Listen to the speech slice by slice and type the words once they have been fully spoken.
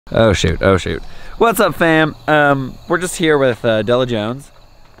Oh shoot, oh shoot. What's up, fam? We're just here with Della Jones,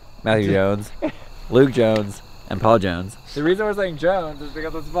 Matthew Jones, Luke Jones, and Paul Jones. The reason we're saying Jones is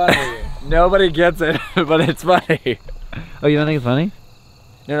because it's funny. Nobody gets it, but it's funny. Oh, you don't think it's funny?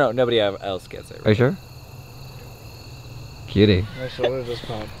 No, nobody else gets it. Right? Are you sure? Cutie. My shoulder just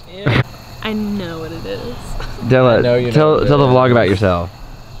popped. Yeah. I know what it is. Della, tell the vlog about yourself.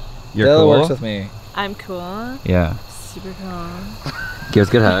 You're Della cool? works with me. I'm cool. Yeah. Super cool. Gives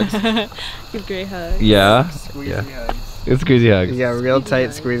good hugs. Give great hugs. Yeah. Squeezy hugs. It's squeezy hugs. Yeah, real tight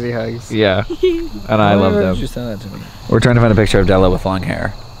squeezy hugs. Yeah. And I love them. Why did you send that to me? We're trying to find a picture of Della with long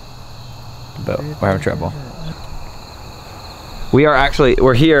hair, but we're having trouble.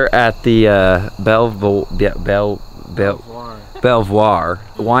 We're here at the Belvoir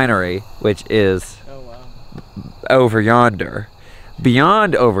Winery, which is over yonder.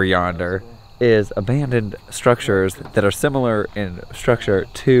 Beyond over yonder is abandoned structures that are similar in structure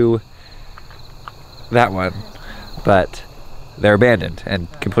to that one, but they're abandoned and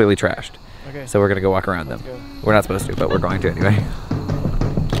completely trashed. Okay. So we're gonna go walk around them. We're not supposed to, but we're going to anyway.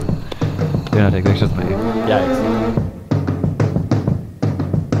 You're not taking pictures of me. Yikes.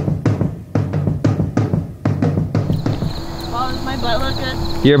 Well, does my butt look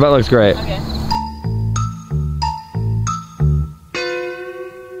good? Your butt looks great. Okay.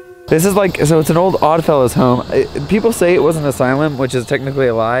 This is like, so it's an old Oddfellows home. People say it was an asylum, which is technically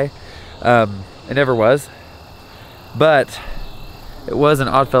a lie. It never was. But it was an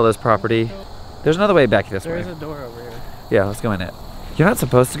Oddfellows property. There's another way back this way. There's a door over here. Yeah, let's go in it. You're not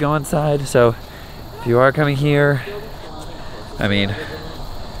supposed to go inside, so if you are coming here, I mean,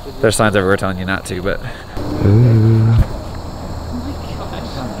 there's signs everywhere telling you not to, but. Ooh.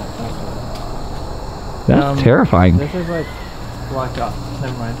 That's terrifying. This is like blocked off.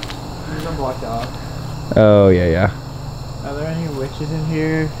 Never mind. These are blocked off. Oh, yeah. Are there any witches in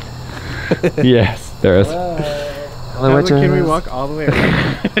here? Yes, there is. Can we walk all the way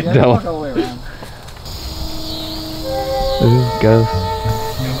around? Yeah, walk all the way around. Ooh, ghost.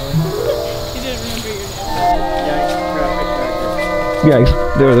 You didn't remember your name.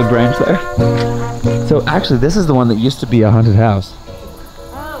 Yikes, there was a branch there. So actually, this is the one that used to be a haunted house.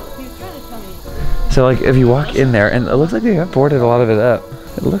 Oh, he was trying to tell me. So like, if you walk in there, and it looks like they have boarded a lot of it up.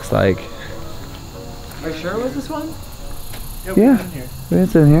 It looks like. Are you sure it was this one? Yeah,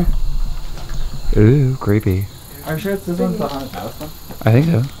 it's in here. Ooh, creepy. Are you sure it's this one's the haunted house one? I think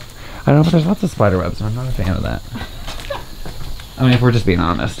so. I don't know, but there's lots of spider webs, and I'm not a fan of that. I mean, if we're just being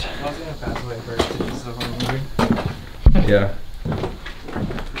honest. I was gonna pass away first to do stuff on the movie. Yeah.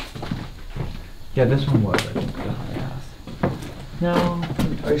 Yeah, this one was the haunted house. No.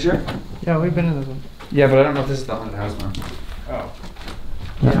 Are you sure? Yeah, we've been in this one. Yeah, but I don't know if this is the haunted house one. Oh.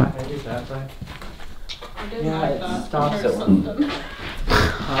 Yeah, maybe it's that side. I didn't Yeah, like it that. stops I heard at something.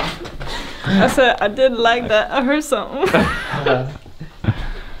 Huh? I said I didn't like that. I heard something.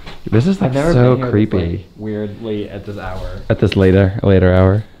 This is like I've never so been here creepy. this, like, weirdly at this hour. At this later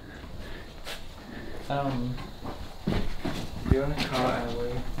hour. Do you want to call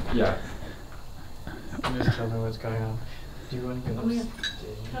Emily? Yeah. And just tell her what's going on. Do you want to go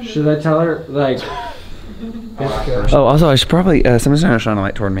upstairs? Should I tell her, like... Oh, also, I should probably, someone's trying to shine a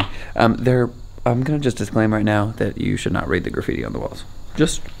light toward me. I'm gonna just disclaim right now that you should not read the graffiti on the walls.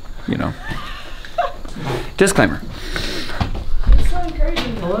 Just, you know. Disclaimer. It's so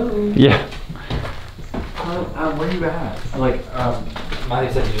encouraging. Hello? Yeah. Where are you at? Like,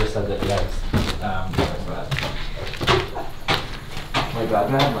 Matthew said you just said that, yes. Like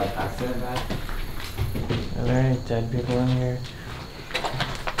bad, like accident bad? Are there any dead people in here?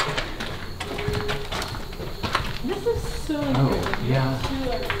 This is so encouraging. Yeah.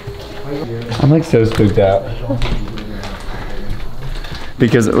 I'm like so spooked out.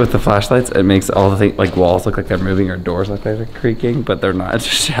 Because with the flashlights, it makes all the things, like walls look like they're moving or doors look like they're creaking, but they're not, it's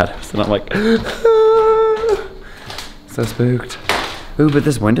just shadows. And I'm like, ah! So spooked. Ooh, but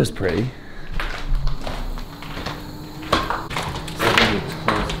this window's pretty.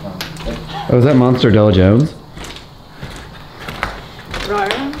 Oh, is that Monster Della Jones?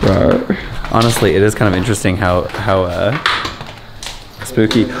 Rawr. Honestly, it is kind of interesting how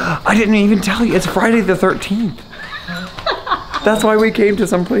spooky. I didn't even tell you, it's Friday the 13th. That's why we came to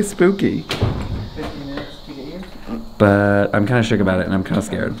someplace spooky. 15 minutes to get here? But I'm kind of shook about it and I'm kind of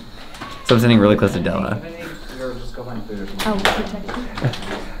scared. So I'm sitting really close to Della. Just go find food or something. I will protect you.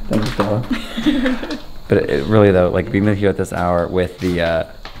 Thanks, Della. But it really though, like being here at this hour with the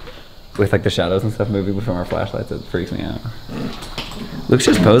with like the shadows and stuff moving from our flashlights, it freaks me out. Luke's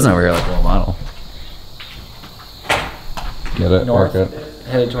just posing over here like a little model. Get it? North, Work it.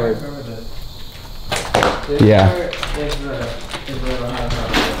 headed toward. Yeah. Is where the haunted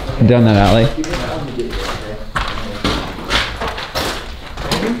house is. Down that alley.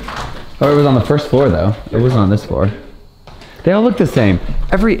 Oh, it was on the first floor though. It wasn't on this floor. They all look the same.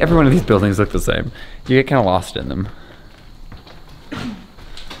 Every one of these buildings look the same. You get kind of lost in them.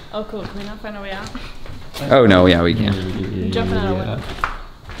 Oh, cool. Can we not find a way out? Oh no, yeah, we can. I'm jumping out of a window.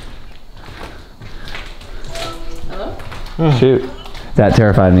 Hello? Shoot. That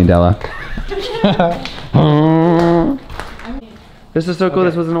terrified me, Della. This is so cool.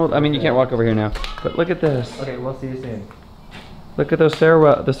 This was an old. I mean, you can't walk over here now. But look at this. Okay, we'll see you soon. Look at those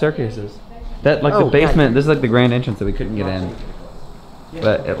the staircases. That like the basement. This is like the grand entrance that we couldn't get in.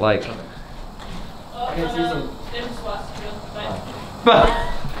 But it like. Oh, no. There's a swastika.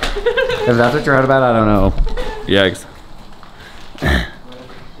 If that's what you're out about, I don't know. Yikes.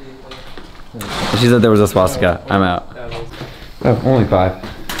 She said there was a swastika. I'm out. Oh, only 5.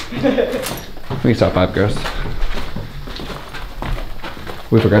 We can stop 5 gross.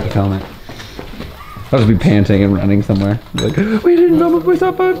 We forgot to film it. I'll just be panting and running somewhere. Like, we didn't film it, we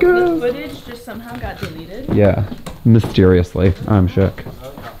saw 5 gross. The footage just somehow got deleted. Yeah, mysteriously. I'm shook.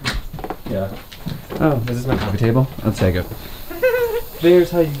 Yeah. Oh, is this my coffee table? Let's take it. There's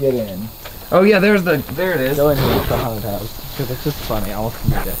how you get in. Oh yeah, there it is. Go in here with the haunted house. Because it's just funny. I almost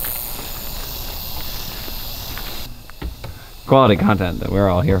committed it. Quality content that we're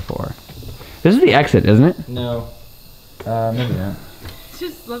all here for. This is the exit, isn't it? No. Maybe not.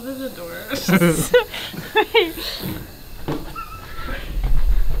 Just love the door. So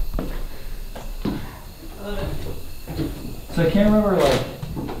I can't remember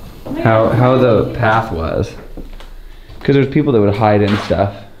like How the path was. Because there's people that would hide in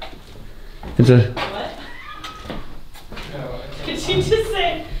stuff. It's a. What? Could you just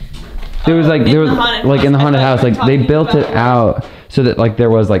say? There was like in the haunted house, like they built it out so that like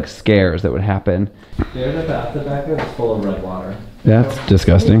there was like scares that would happen. there's a bathtub back there that's full of red water. That's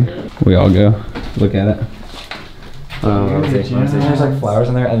disgusting. We all go look at it. There's like flowers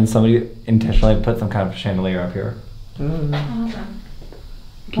in there, and somebody intentionally put some kind of chandelier up here.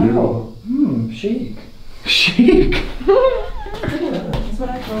 Wow. Chic. Chic. That's what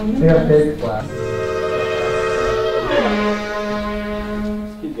I call They have big flowers.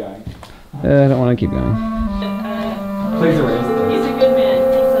 Keep going. I don't want to keep going. Please erase this. He's a good man.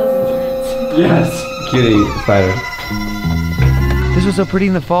 He sells insurance. Yes. Cutie spider. This was so pretty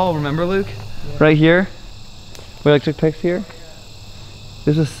in the fall, remember Luke? Yeah. Right here? We like took pics here?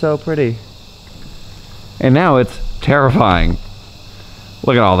 This was so pretty. And now it's terrifying.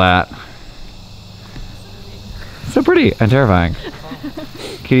 Look at all that. So pretty and terrifying.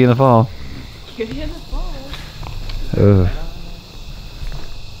 Cutie in the fall. Cutie in the fall. Ugh.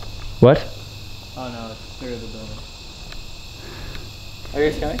 What? Oh no, it's through the building. Are you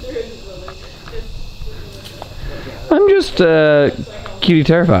guys coming? I'm just cutie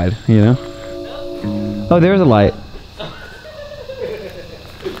terrified, you know? Oh, there's a light.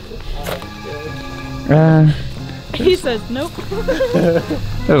 He says nope.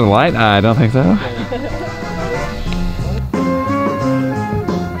 There's a light? I don't think so.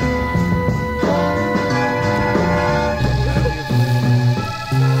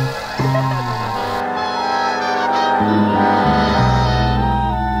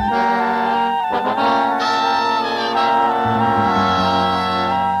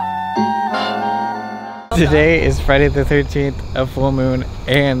 Today is Friday the 13th, a full moon,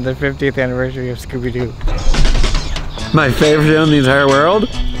 and the 50th anniversary of Scooby-Doo. My favorite show in the entire world?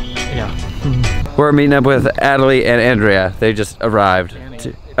 Yeah. We're meeting up with Adelie and Andrea. They just arrived.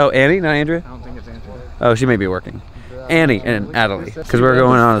 Oh, Annie, not Andrea? I don't think it's Andrea. Oh, she may be working. Annie and Adelie. Because we're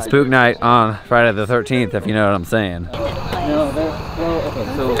going on a spook night on Friday the 13th, if you know what I'm saying.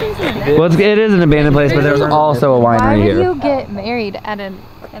 Well, it is an abandoned place, but there's also a winery here. Why would you get married at a...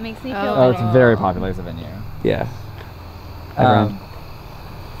 That makes me feel Oh, it's better. very popular as a venue. Yeah.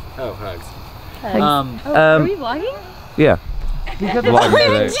 Oh, hugs. Are we vlogging? Yeah. Because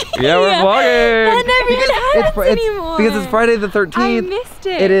Vlogging today. Yeah, we're vlogging! That never even happens anymore. Because it's Friday the 13th. I missed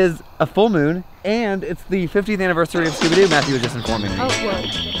it. It is a full moon, and it's the 50th anniversary of Scooby-Doo. Matthew was just informing me. Oh,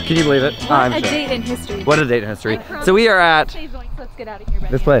 whoa. Can you believe it? What a date in history. What a date in history. So we are at Let's get out of here.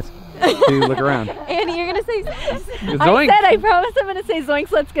 this place to look around. Annie, you're gonna say Zoinks. I promise I'm gonna say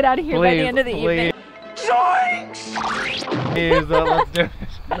zoinks, let's get out of here by the end of the evening. Zoinks! Please, let's do it.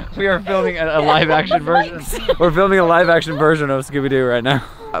 We are filming a live action version. We're filming a live action version of Scooby-Doo right now.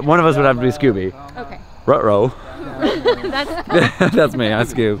 One of us would have to be Scooby. Okay. Ruh-roh. That's That's me, I'm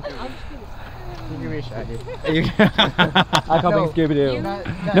Scoob. I'm calling Scooby-Doo.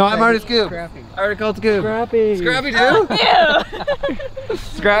 No, I'm already Scoob. I already called Scoob. Scrappy. Scrappy too?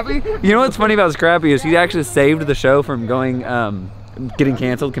 Scrappy? You know what's funny about Scrappy is he actually saved the show from going getting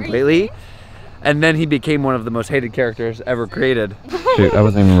canceled completely. And then he became one of the most hated characters ever created. Shoot, I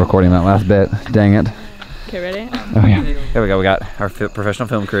wasn't even recording that last bit. Dang it. Okay, ready? Oh yeah. Here we go. We got our professional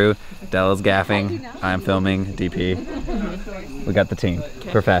film crew. Della's gaffing. I'm filming. DP. We got the team.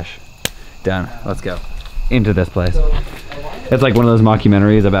 Profesh. Done. Let's go. Into this place. It's like one of those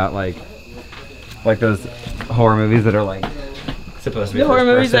mockumentaries about like those horror movies that are like supposed to be The horror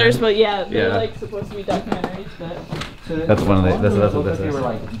movies that are supposed they're like supposed to be documentaries, but that's one of the that's what this They is. were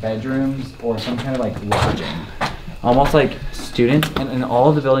like bedrooms or some kind of like lodging. Almost like students, and in all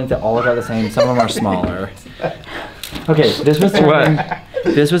of the buildings that all look are the same. Some of them are smaller. Okay, this was turning.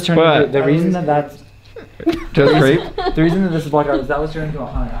 This was turning. What? Into, the reason that that's Just creep. the reason that this is blocked out is that was turned into a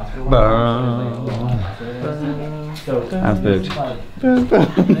haunted house. So I'm spooked.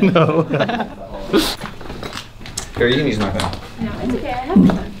 No. Here, you can use my phone. No, it's okay. I have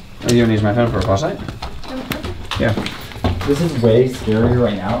fun. Oh, you gonna use my phone for a flashlight? Yeah. This is way scarier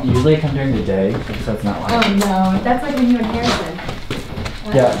right now. Usually I come during the day, so it's not like. Oh no, that's like when you and Harrison.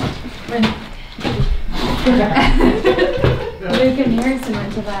 Yeah. When Luke and Harrison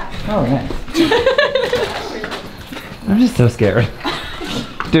went to that. Oh, nice. I'm just so scared.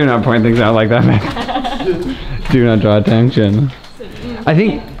 Do not point things out like that, man. Do not draw attention. I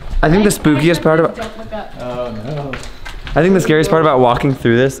think the spookiest part about I think the scariest part about walking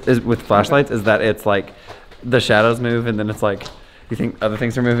through this is with flashlights is that it's like the shadows move and then it's like you think other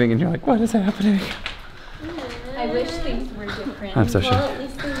things are moving and you're like, what is happening? I wish things were different. I'm so sure. Well, at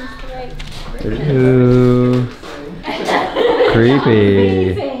least things were right. Ooh.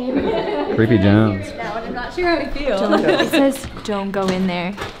 Creepy. Creepy Jones. That one, I'm not sure how I feel. It says, don't go in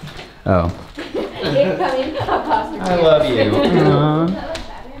there. Oh. Incoming apostrophe. I love you.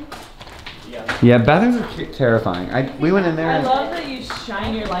 Yeah, bathrooms are terrifying. We went in there. I love that you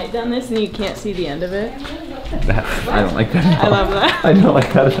shine your light down this and you can't see the end of it. I don't like that at I all. love that. I don't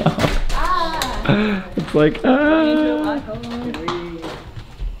like that at all. It's like,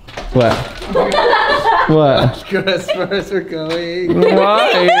 What? What? Go as far as we're going.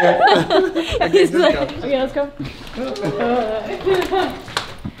 Why? He's like, okay, let's go.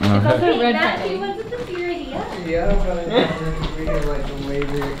 Hey, Matthew, wasn't this your idea? Yeah, but I we were like way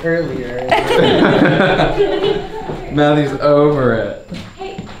earlier. Matthew's over it.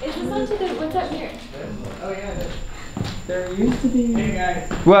 Hey, is this onto the, what's up here? Oh yeah, there used to be. Hey guys,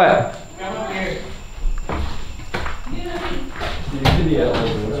 What? come up here.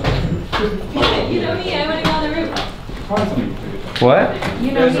 You know me, I want to go on the roof. What?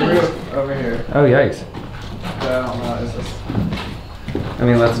 You know There's a me. roof over here. Oh, yikes. I don't know, it's just. I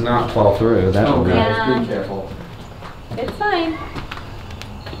mean, let's not fall through. That would be Yeah. Be careful. It's fine.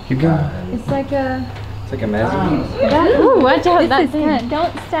 Keep going. It's like a... It's like a mezzanine. Ooh, watch out, that's good.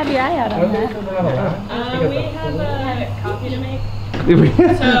 Don't stab your eye out on that. We have a coffee to make. Okay.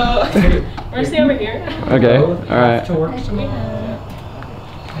 So, we're gonna stay over here. Alright.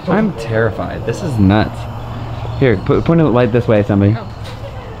 I'm terrified. This is nuts. Here, point a light this way, somebody.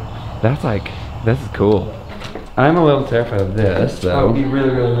 That's like, this is cool. I'm a little terrified of this, though. Be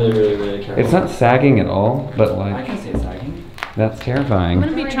really careful. It's not sagging at all, but I like, can see it sagging. that's terrifying. I'm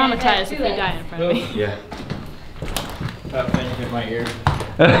gonna be traumatized if you die in front of me. Yeah. That thing hit my ear.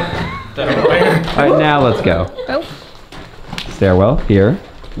 Alright, now let's go. Oh. Stairwell, here.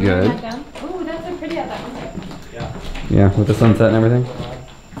 Good. Ooh, that's so pretty out that window. Yeah, with the sunset and everything.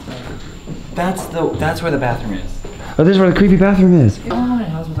 That's where the bathroom is. Oh, this is where the creepy bathroom is. Oh, my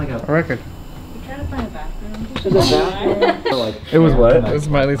house was like a Record. Trying to find a bathroom. It was what? It's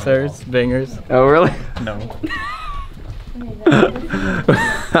Miley Cyrus bangers. Oh, really? No.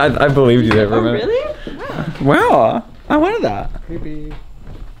 I believed you there for a minute. Really? Wow, I wanted that. Creepy.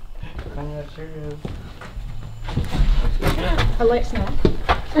 I'm not sure. A light snack.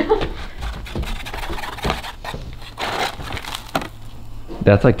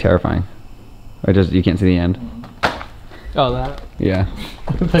 That's like terrifying. Or just, you can't see the end. Oh, that? Yeah.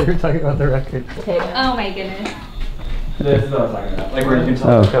 I thought you were talking about the record. Oh my goodness. This is what I was talking about. Like where you can tell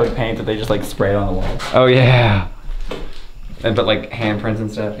Oh. the acrylic paint that they just like sprayed on the wall. Oh, yeah. And but like handprints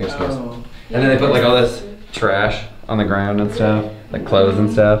and stuff. Here's yours. Oh. And then they put like all this trash on the ground and stuff, like clothes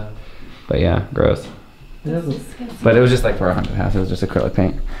and stuff. But yeah, gross. But it was just like for a haunted house. It was just acrylic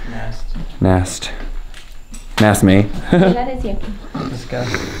paint. Nast me. That is yucky.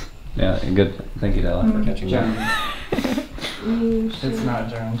 Disgusting. Yeah, good. Thank you, Della, for catching that. It's not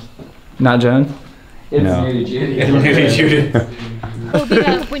Jones. Not Jones? It's No. Nudie Judy. It's Nudie Judy.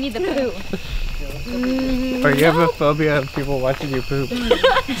 Phobia of Winnie the Pooh. Or you have a phobia of people watching you poop. I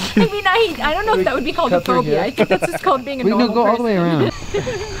mean, I don't know if that would be called a Cut through phobia. here. I think that's just called being a normal go all the person. way around.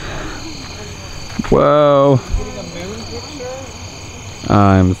 Whoa.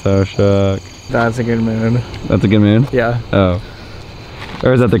 I'm so shook. That's a good moon. That's a good moon? Yeah. Oh.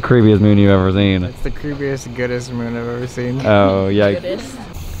 Or is that the creepiest moon you've ever seen? It's the creepiest, goodest moon I've ever seen. Oh, yikes. Goodest.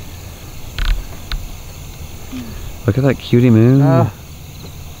 Look at that cutie moon.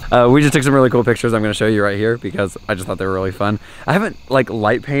 We just took some really cool pictures I'm going to show you right here because I just thought they were really fun. I haven't like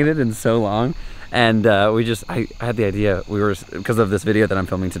light painted in so long, and I had the idea, because of this video that I'm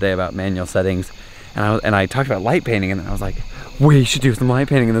filming today about manual settings, and I talked about light painting, and then I was like, we should do some light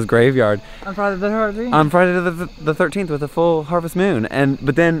painting in this graveyard. On Friday the 13th. On Friday the 13th with a full harvest moon,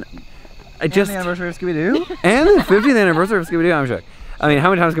 but then I just... And the anniversary of Scooby-Doo? And the 50th anniversary of Scooby-Doo, I'm shook. I mean, how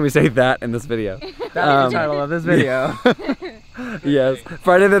many times can we say that in this video? That's the title of this video. Yes,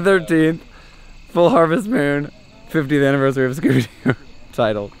 Friday the 13th, full harvest moon, 50th anniversary of Scooby-Doo.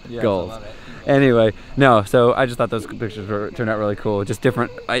 Title, Yes, goals. I love it. Anyway, no, so I just thought those pictures turned out really cool. Just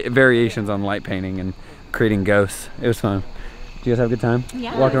different variations on light painting and creating ghosts. It was fun. Did you guys have a good time?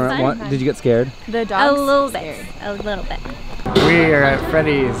 Yeah, Walking it was around. fun. Did you get scared? The dogs. A little bit. A little bit. We are at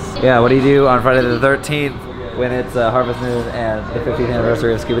Freddy's. Yeah, what do you do on Friday the 13th when it's harvest moon and the 50th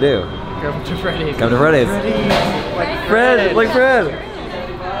anniversary of Scooby-Doo? Come to Freddy's. Come to Freddy's. Like Fred, like Fred.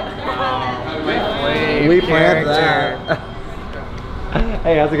 We planned character. that.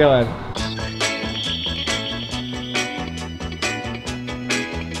 Hey, how's it going?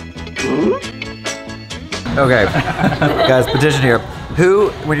 Okay, guys, petition here. Who,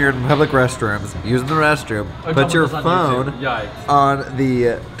 when you're in public restrooms, using the restroom, put your phone on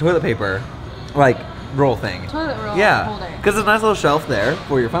the toilet paper, like, roll thing? Toilet roll Yeah, holder. because there's a nice little shelf there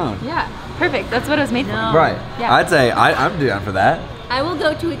for your phone. Yeah, perfect. That's what it was made for. Right. Yeah. I'd say I'm down for that. I will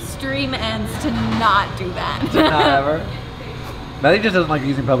go to extreme ends to not do that. Not ever. Matthew just doesn't like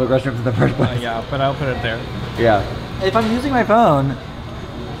using public restrooms in the first place. Yeah, but I'll put it there. Yeah. If I'm using my phone,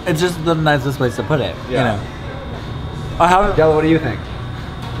 it's just the nicest place to put it. Yeah. You know. Della, what do you think?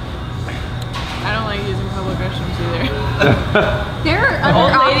 I don't like using public restrooms either. There are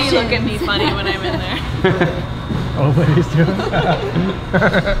Old other lady options. look at me funny when I'm in there. Old ladies doing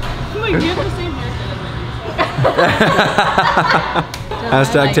that. I'm like, you have the same haircut as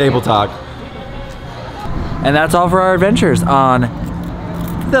Hashtag table talk. And that's all for our adventures on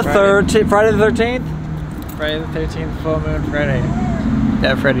the Friday the 13th. Friday the 13th, full moon Friday.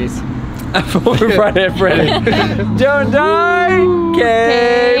 At Freddy's. Full moon Friday at Freddy's. Don't die.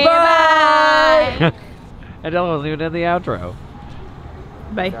 Okay, bye. And Della wasn't even in the outro.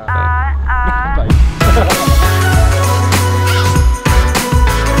 Bye. Bye.